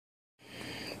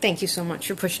Thank you so much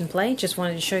for push and play. Just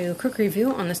wanted to show you a quick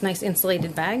review on this nice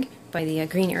insulated bag by the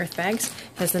Green Earth Bags.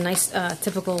 Has the nice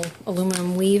typical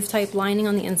aluminum weave type lining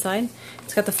on the inside.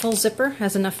 It's got the full zipper,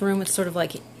 has enough room, it's sort of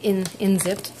like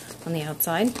in-zipped on the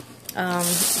outside.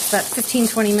 It's about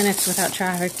 15-20 minutes without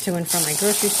traffic to and from my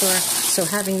grocery store, so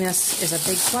having this is a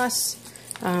big plus.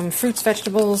 Fruits,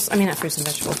 vegetables, I mean not fruits and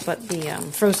vegetables, but the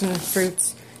frozen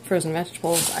fruits, frozen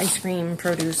vegetables, ice cream,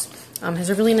 produce. Has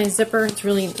a really nice zipper. It's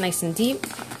really nice and deep.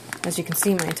 As you can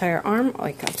see, my entire arm,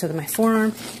 like up to my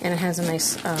forearm, and it has a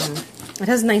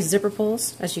nice zipper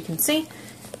pulls, as you can see,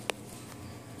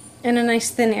 and a nice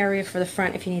thin area for the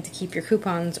front if you need to keep your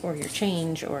coupons or your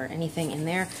change or anything in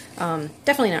there.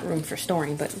 Definitely not room for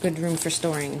storing, but good room for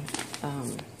storing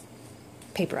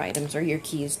paper items or your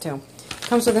keys too.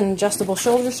 Comes with an adjustable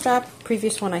shoulder strap.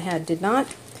 Previous one I had did not.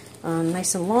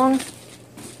 Nice and long.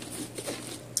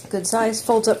 Good size.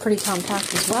 Folds up pretty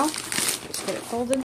compact as well. Just get it folded.